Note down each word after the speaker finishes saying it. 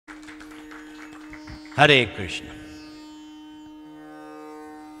Hare Krishna.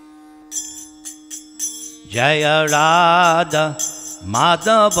 Jaya Radha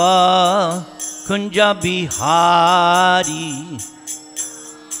Madhava Kunja Bihari.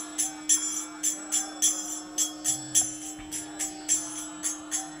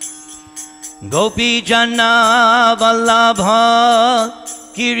 Gopi Jana Vallabha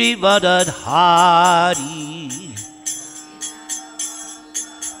Girivardhari.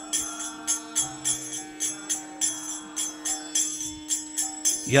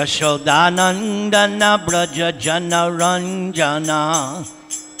 Yashodanandana Braja Jana Ranjana.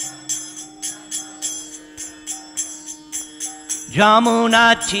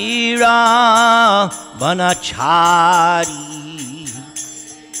 Jamuna Tira Vanachari.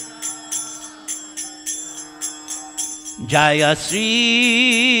 Jaya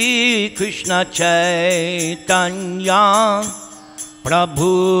Sri Krishna Chaitanya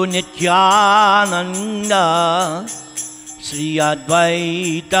Prabhu Nityananda Sri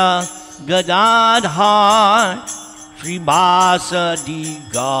Advaita Gadadhar Sri Vasadi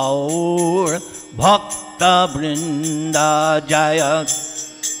Gaur Bhakta Vrinda. Jaya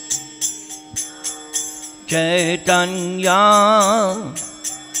Chaitanya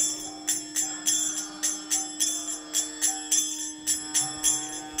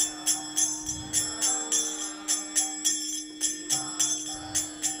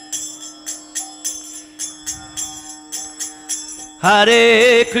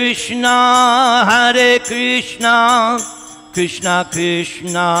Hare Krishna, Hare Krishna, Krishna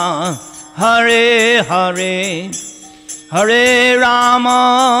Krishna, Hare Hare, Hare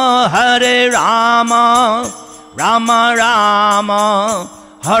Rama, Hare Rama, Rama Rama,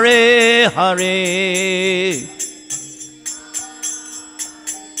 Hare Hare.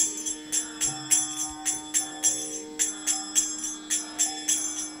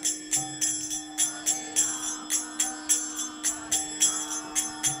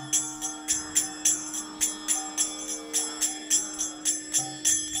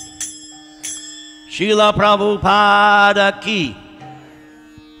 Srila Prabhupada ki.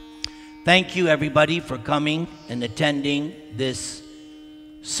 Thank you everybody for coming and attending this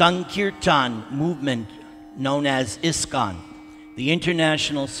Sankirtan movement known as ISKCON, the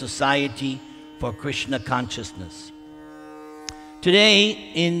International Society for Krishna Consciousness. Today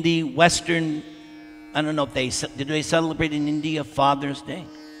in the Western, I don't know if did they celebrate in India Father's Day?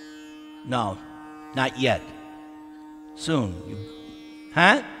 No, not yet. Soon.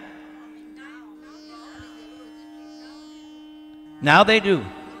 Huh? Now they do.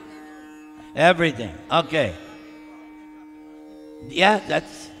 Everything. Okay. Yeah,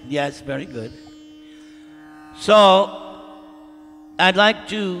 that's very good. So, I'd like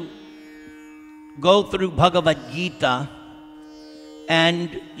to go through Bhagavad Gita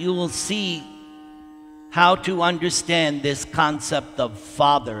and you will see how to understand this concept of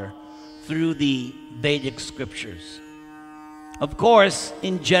father through the Vedic scriptures. Of course,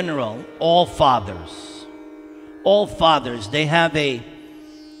 in general, all fathers, they have a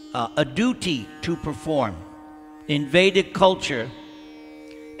duty to perform. In Vedic culture,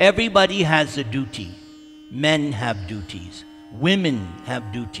 everybody has a duty. Men have duties. Women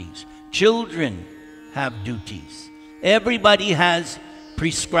have duties. Children have duties. Everybody has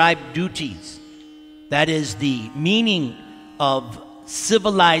prescribed duties. That is the meaning of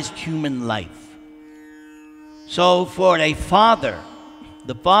civilized human life. So for a father,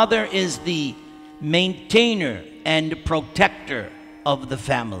 the father is the maintainer and protector of the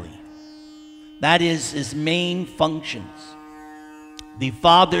family. That is his main functions. The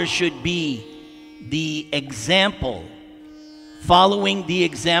father should be the example, following the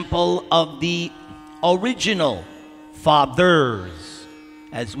example of the original fathers,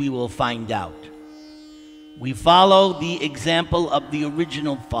 as we will find out. We follow the example of the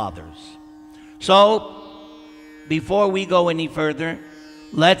original fathers. So, before we go any further,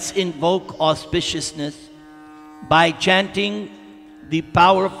 let's invoke auspiciousness by chanting the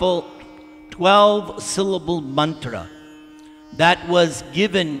powerful 12-syllable mantra that was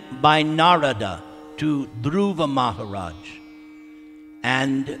given by Narada to Dhruva Maharaj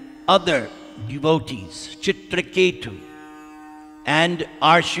and other devotees, Chitraketu, and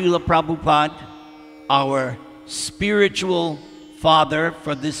our Srila Prabhupada, our spiritual father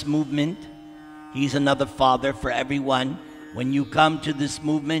for this movement. He's another father for everyone. When you come to this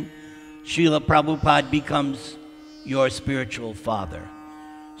movement, Srila Prabhupada becomes your spiritual father.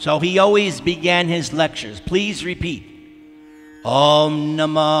 So he always began his lectures. Please repeat. Om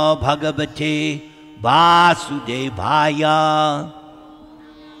Namah Bhagavate Vasudevaya.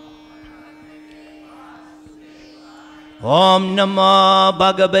 Om Namah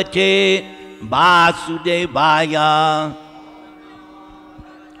Bhagavate Vasudevaya.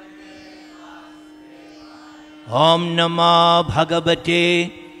 Om Namo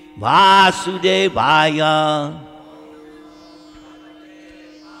Bhagavate Vasudevaya.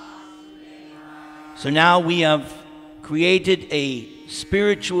 So now we have created a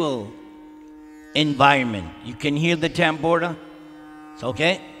spiritual environment. You can hear the tambura? It's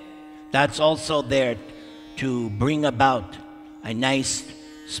okay? That's also there to bring about a nice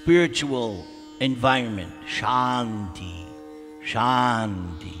spiritual environment. Shanti,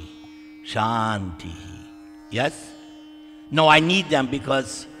 Shanti, Shanti. Yes? No, I need them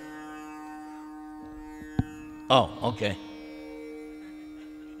because... Oh, okay.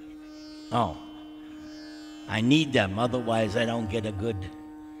 Oh. I need them, otherwise I don't get a good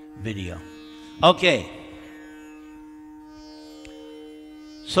video. Okay.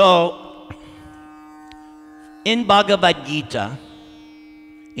 So, in Bhagavad Gita,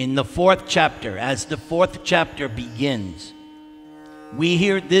 in the 4th chapter, as the 4th chapter begins, we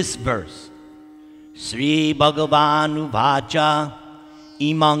hear this verse. Sri Bhagavanu Vacha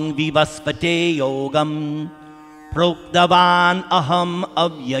Imang Vivaspate Yogam Proktavan Aham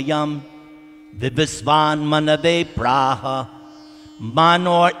Avyayam Vivisvan Manave Praha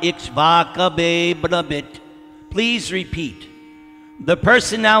Manor Ikshvakabe Brabit. Please repeat. The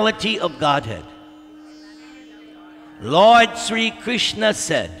personality of Godhead. Lord Sri Krishna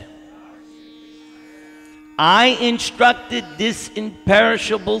said, I instructed this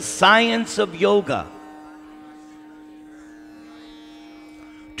imperishable science of yoga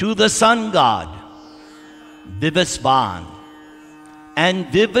to the sun god, Vivasvan. And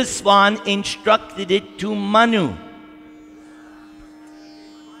Vivasvan instructed it to Manu,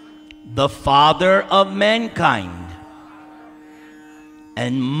 the father of mankind.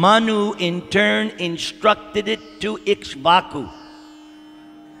 And Manu in turn instructed it to Ikshvaku.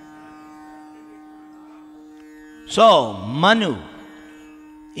 So, Manu,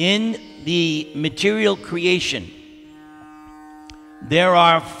 in the material creation, there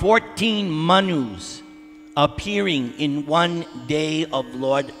are 14 Manus appearing in one day of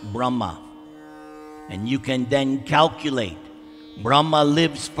Lord Brahma. And you can then calculate. Brahma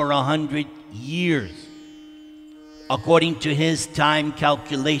lives for 100 years, according to his time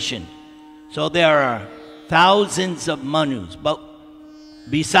calculation. So there are thousands of Manus. But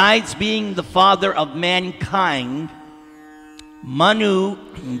besides being the father of mankind, Manu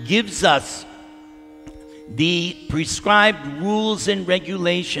gives us the prescribed rules and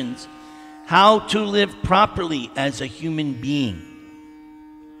regulations how to live properly as a human being.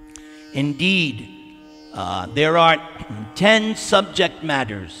 Indeed, there are 10 subject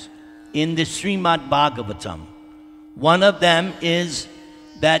matters in the Srimad Bhagavatam. One of them is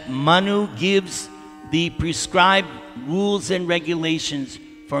that Manu gives the prescribed rules and regulations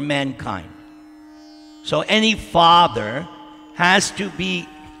for mankind. So any father has to be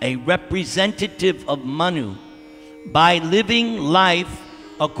a representative of Manu by living life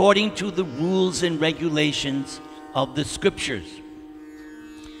according to the rules and regulations of the scriptures.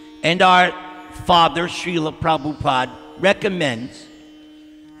 And our father, Srila Prabhupada, recommends,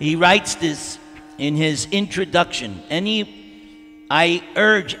 he writes this in his introduction, and I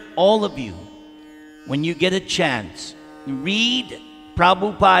urge all of you, when you get a chance, read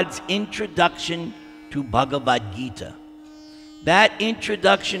Prabhupada's introduction to Bhagavad Gita. That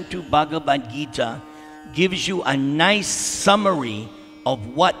introduction to Bhagavad Gita gives you a nice summary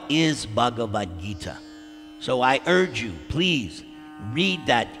of what is Bhagavad Gita. So I urge you, please read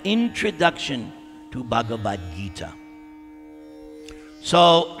that introduction to Bhagavad Gita.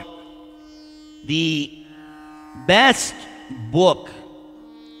 So the best book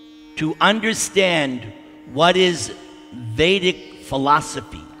to understand what is Vedic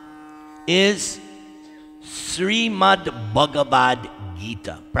philosophy is Srimad Bhagavad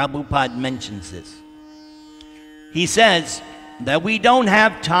Gita. Prabhupada mentions this. He says that we don't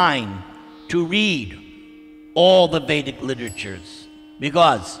have time to read all the Vedic literatures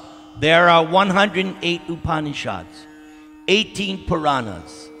because there are 108 Upanishads, 18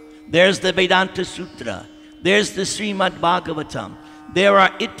 Puranas. There's the Vedanta Sutra. There's the Srimad Bhagavatam. There are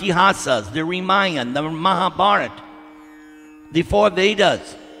Itihasas, the Ramayana, the Mahabharata, the 4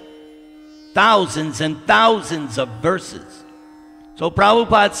 Vedas. Thousands and thousands of verses. So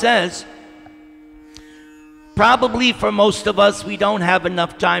Prabhupada says, probably for most of us, we don't have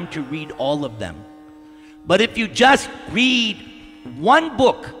enough time to read all of them. But if you just read one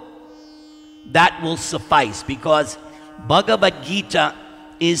book, that will suffice, because Bhagavad Gita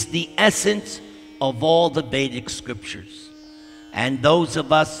is the essence of all the Vedic scriptures. And those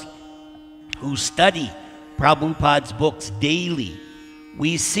of us who study Prabhupada's books daily,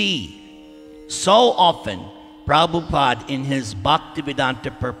 we see So often, Prabhupada in his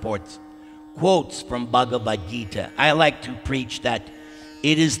Bhaktivedanta purports quotes from Bhagavad Gita. I like to preach that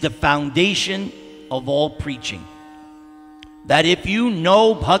it is the foundation of all preaching. That if you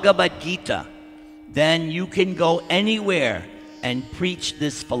know Bhagavad Gita, then you can go anywhere and preach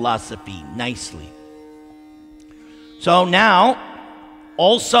this philosophy nicely. So now,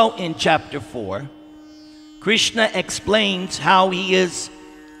 also in chapter 4, Krishna explains how he is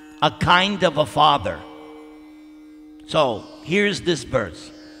a kind of a father. So here's this verse.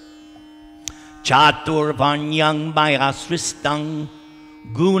 Chatur vanyang mayasristang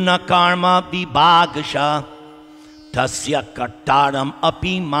guna karma vibhagasha tasya kartaram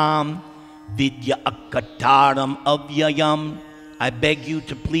api mam vidya akataram avyayam. I beg you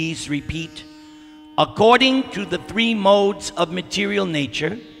to please repeat. According to the three modes of material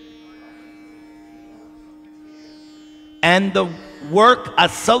nature and the work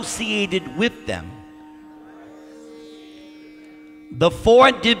associated with them, the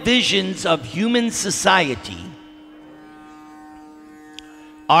four divisions of human society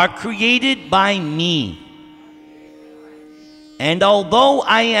are created by me. And although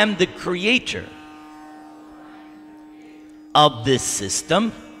I am the creator of this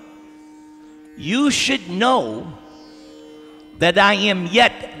system, you should know that I am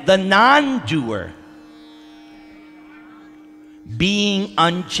yet the non-doer, being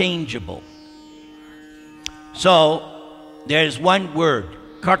unchangeable. So, there's one word,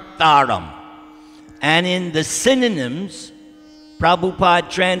 kartaram. And in the synonyms, Prabhupada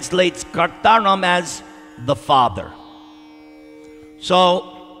translates kartaram as the father.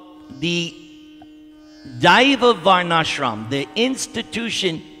 So, the Daiva Varnashram, the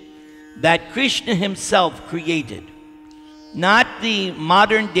institution that Krishna himself created, not the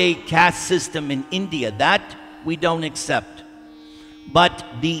modern day caste system in India, that we don't accept, but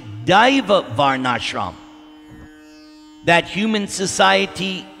the Daiva Varnashram that human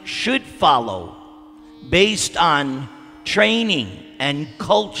society should follow based on training and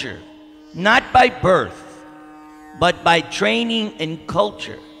culture, not by birth, but by training and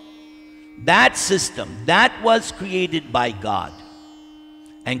culture. That system, that was created by God.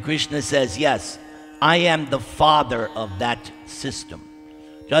 And Krishna says, yes, I am the father of that system.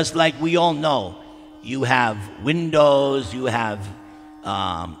 Just like we all know, you have Windows, you have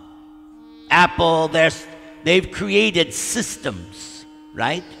Apple, they've created systems,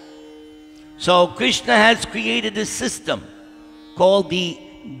 right? So Krishna has created a system called the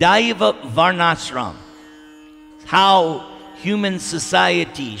Daiva Varnashram. How human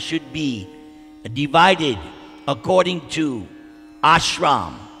society should be divided according to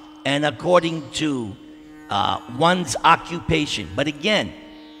ashram and according to one's occupation. But again,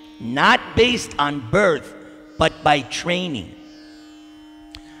 not based on birth, but by training.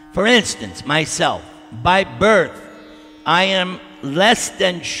 For instance, myself, by birth, I am less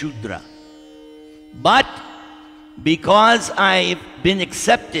than Shudra. But because I've been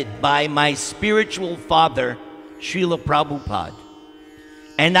accepted by my spiritual father, Srila Prabhupada,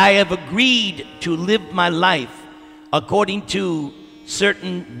 and I have agreed to live my life according to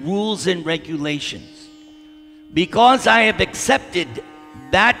certain rules and regulations, because I have accepted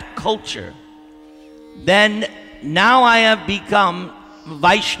that culture, then now I have become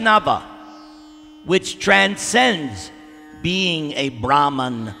Vaishnava, which transcends being a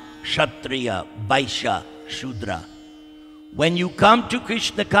Brahman, Kshatriya, Vaishya, Shudra. When you come to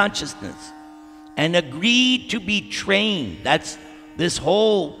Krishna consciousness and agree to be trained, that's this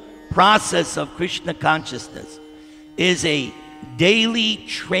whole process of Krishna consciousness is a daily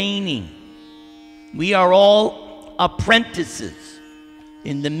training. We are all apprentices.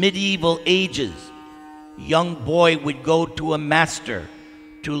 In the medieval ages, a young boy would go to a master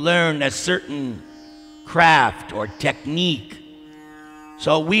to learn a certain craft or technique.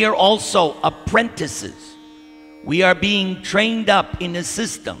 So we are also apprentices. We are being trained up in a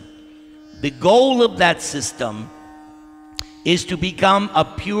system. The goal of that system is to become a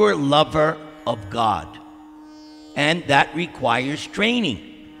pure lover of God. And that requires training.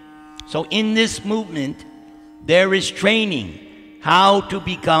 So in this movement, there is training how to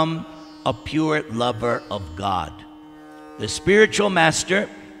become a pure lover of God. The spiritual master,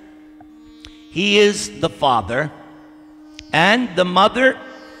 he is the father, and the mother,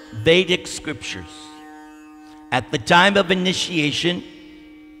 Vedic scriptures. At the time of initiation,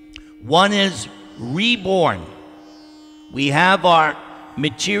 one is reborn. We have our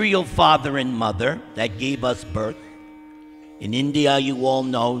material father and mother that gave us birth. In India, you all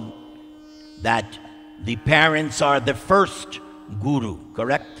know that the parents are the first guru,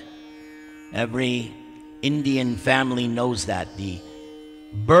 correct? Every Indian family knows that. The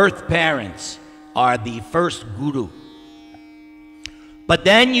birth parents are the first guru. But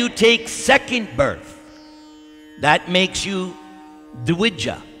then you take second birth. That makes you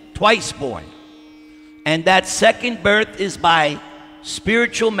Dvija, twice born. And that second birth is by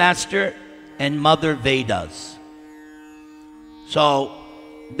spiritual master and Mother Vedas. So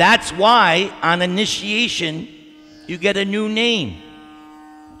that's why on initiation you get a new name.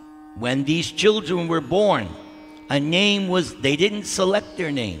 When these children were born, a name was, they didn't select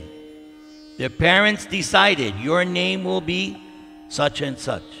their name. Their parents decided your name will be such and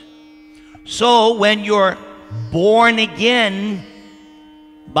such. So when you're born again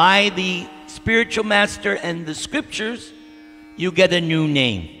by the spiritual master and the scriptures, you get a new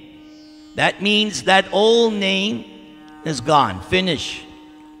name. That means that old name is gone, finish.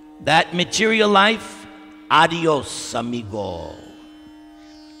 That material life, adios, amigo.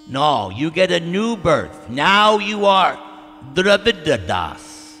 No, you get a new birth. Now you are Dravida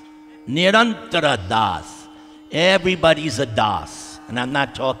Das, Nirantara Das. Everybody's a Das. And I'm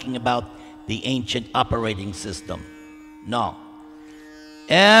not talking about the ancient operating system. No.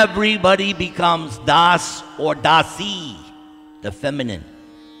 Everybody becomes Das or Dasi, the feminine.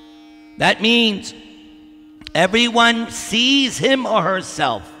 That means everyone sees him or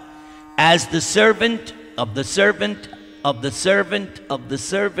herself as the servant of the servant of the servant of the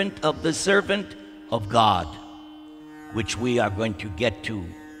servant of the servant of God, which we are going to get to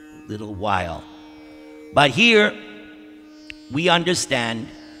a little while. But here we understand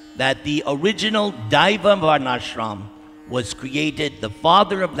that the original Daiva Varnashram was created. The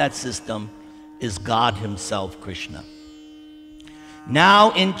father of that system is God himself, Krishna.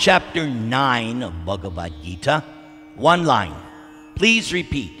 Now in chapter 9 of Bhagavad Gita, one line. Please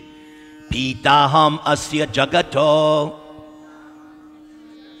repeat. Pitaham asya jagato.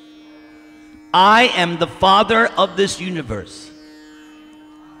 I am the father of this universe.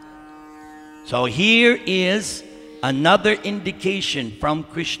 So here is another indication from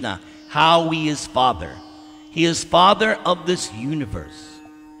Krishna how he is father. He is father of this universe.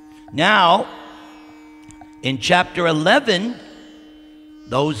 Now, in chapter 11,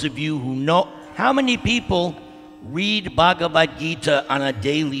 those of you who know, how many people read Bhagavad Gita on a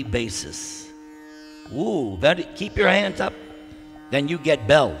daily basis? Ooh, keep your hands up. Then you get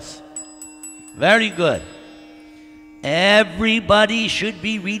bells. Very good. Everybody should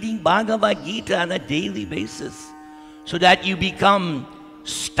be reading Bhagavad Gita on a daily basis so that you become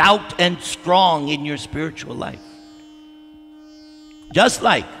stout and strong in your spiritual life. Just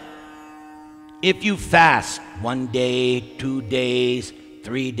like if you fast 1 day, 2 days,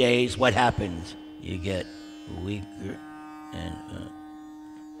 3 days, what happens? You get weaker and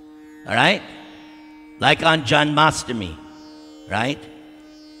all right? Like on Janmashtami, right?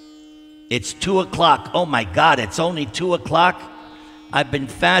 It's 2 o'clock. Oh my God, it's only 2 o'clock. I've been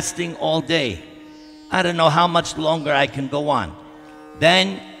fasting all day. I don't know how much longer I can go on.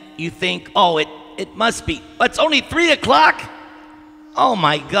 Then you think, oh, it must be, but it's only 3 o'clock? Oh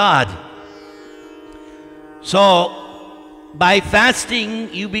my God. So by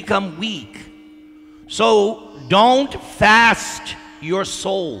fasting, you become weak. So don't fast your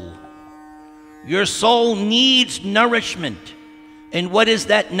soul. Your soul needs nourishment. And what is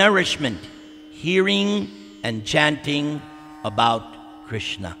that nourishment? Hearing and chanting about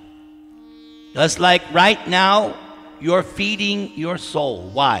Krishna. Just like right now, you're feeding your soul.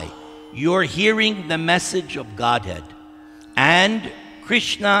 Why? You're hearing the message of Godhead. And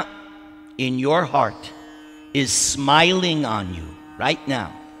Krishna in your heart is smiling on you right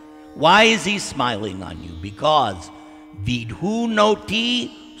now. Why is he smiling on you? Because Vidhu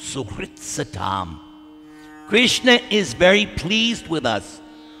Noti Sukhrit Satam. Krishna is very pleased with us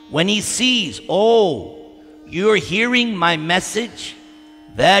when he sees, oh, you're hearing my message?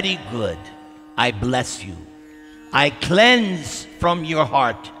 Very good. I bless you. I cleanse from your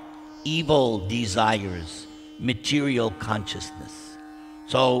heart evil desires, material consciousness.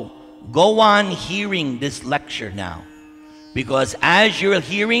 So go on hearing this lecture now, because as you're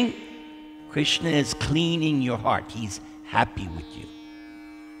hearing, Krishna is cleaning your heart. He's happy with you.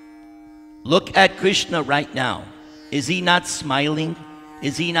 Look at Krishna right now. Is he not smiling?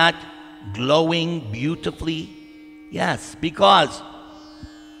 Is he not glowing beautifully? Yes, because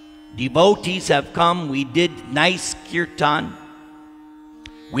devotees have come. We did nice kirtan.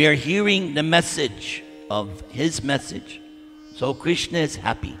 We are hearing the message of his message. So Krishna is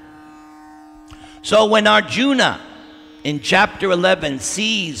happy. So when Arjuna in chapter 11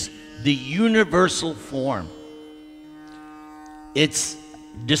 sees the universal form, it's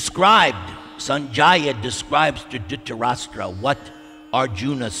described, Sanjaya describes to Dhritarashtra what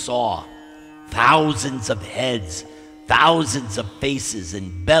Arjuna saw. Thousands of heads, thousands of faces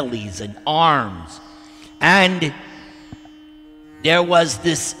and bellies and arms. And there was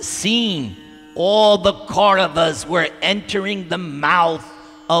this scene. All the Kauravas were entering the mouth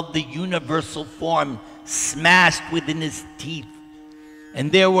of the universal form, smashed within his teeth.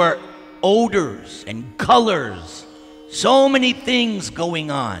 And there were odors and colors, so many things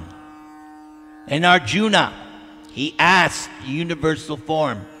going on. And Arjuna, he asked the universal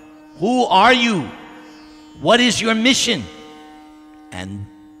form, "Who are you? What is your mission?" And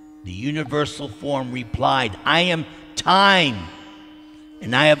the universal form replied, "I am time,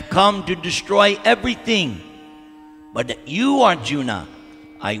 and I have come to destroy everything. But you, Arjuna,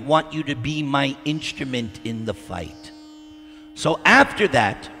 I want you to be my instrument in the fight." So after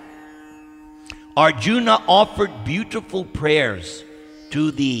that, Arjuna offered beautiful prayers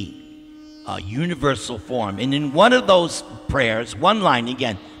to the universal form. And in one of those prayers, one line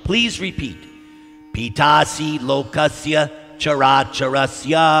again, please repeat. Pitasi lokasya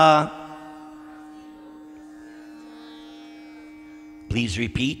characharasya. Please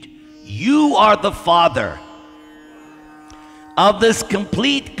repeat. You are the Father of this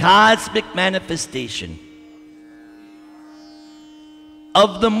complete cosmic manifestation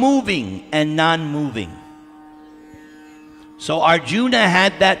of the moving and non-moving. So Arjuna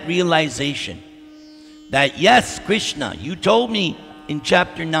had that realization that, yes, Krishna, you told me in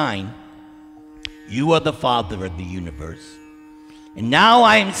chapter 9, you are the Father of the universe. And now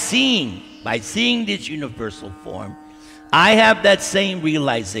I am seeing, by seeing this universal form, I have that same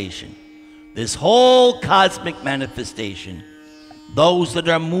realization. This whole cosmic manifestation, those that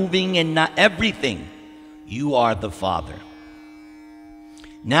are moving and not everything, you are the Father.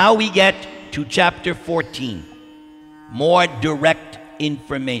 Now we get to chapter 14, more direct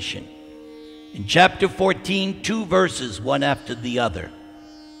information. In chapter 14, 2 verses, one after the other.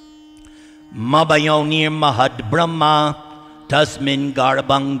 Mabayonir mahad brahma tasmin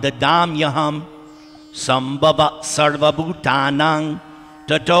garbang dadamyaham sambhava sarvabhutanang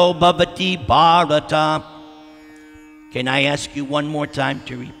tato bhavati bharata. Can I ask you one more time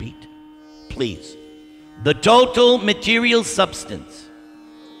to repeat? Please. The total material substance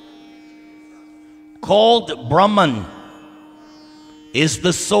called Brahman is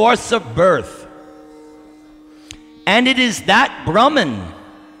the source of birth. And it is that Brahman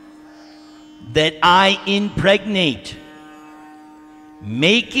that I impregnate,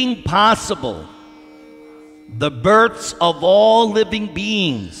 making possible the births of all living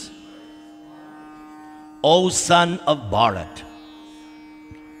beings, O son of Bharat.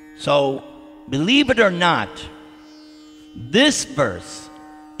 So, believe it or not, this verse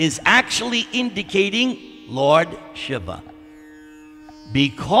is actually indicating Lord Shiva.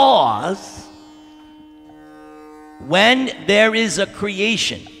 Because when there is a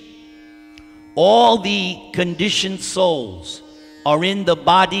creation, all the conditioned souls are in the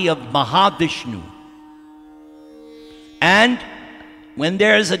body of Mahavishnu. And when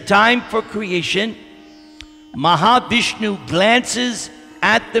there is a time for creation, Mahavishnu glances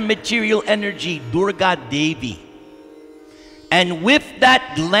at the material energy, Durga Devi. And with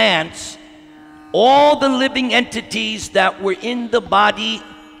that glance, all the living entities that were in the body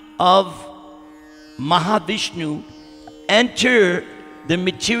of Mahavishnu enter the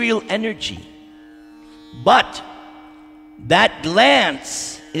material energy. But that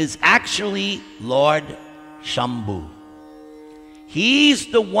glance is actually Lord Shambhu. He's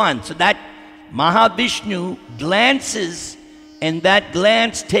the one. So that Mahavishnu glances, and that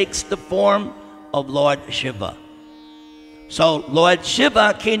glance takes the form of Lord Shiva. So Lord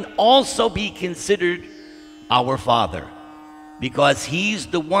Shiva can also be considered our Father, because he's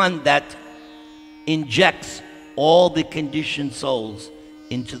the one that injects all the conditioned souls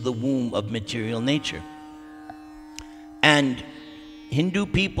into the womb of material nature. And Hindu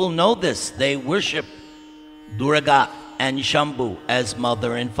people know this. They worship Durga and Shambhu as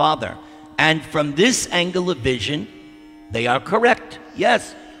mother and father. And from this angle of vision, they are correct.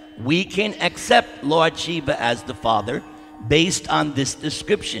 Yes, we can accept Lord Shiva as the father based on this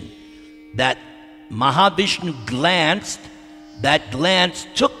description, that Mahavishnu glanced, that glance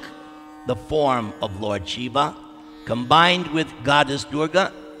took the form of Lord Shiva. Combined with Goddess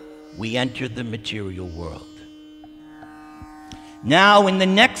Durga, we enter the material world. Now in the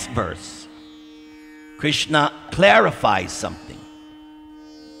next verse, Krishna clarifies something.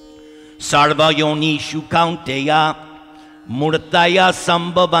 Sarva yonishu kaunteya murtaya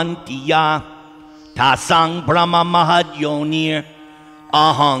sambhavantiya tasang brahma mahad yonir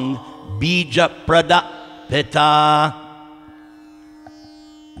ahang bija pradapita.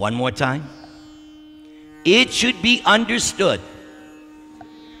 One more time. It should be understood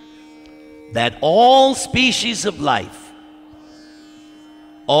that all species of life,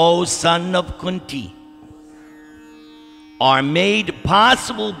 O son of Kunti, are made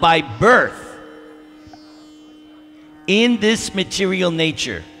possible by birth in this material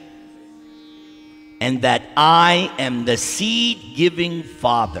nature, and that I am the seed-giving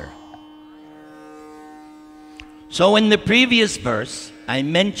Father. So in the previous verse, I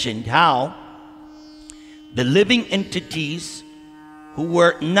mentioned how the living entities who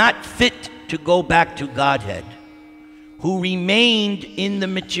were not fit to go back to Godhead, who remained in the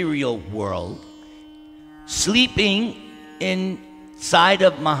material world, sleeping inside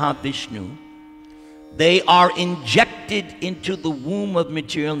of Mahavishnu, they are injected into the womb of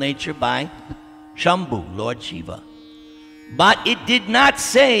material nature by Shambhu, Lord Shiva. But it did not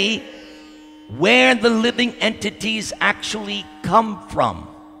say where the living entities actually come from.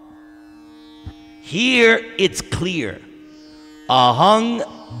 Here it's clear. Ahang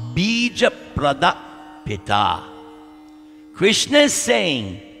bija pradapita. Krishna is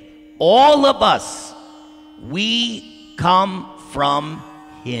saying, all of us, we come from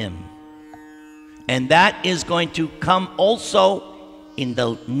him. And that is going to come also in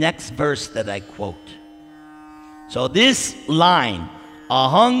the next verse that I quote. So this line,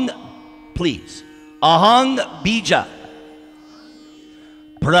 ahang, please, ahang bija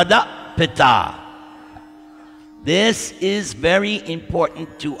pradapita. This is very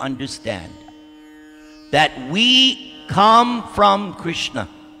important to understand, that we come from Krishna.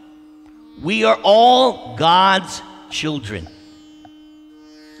 We are all God's children.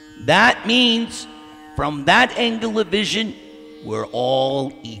 That means, from that angle of vision, we're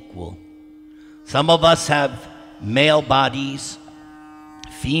all equal. Some of us have male bodies,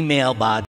 female bodies.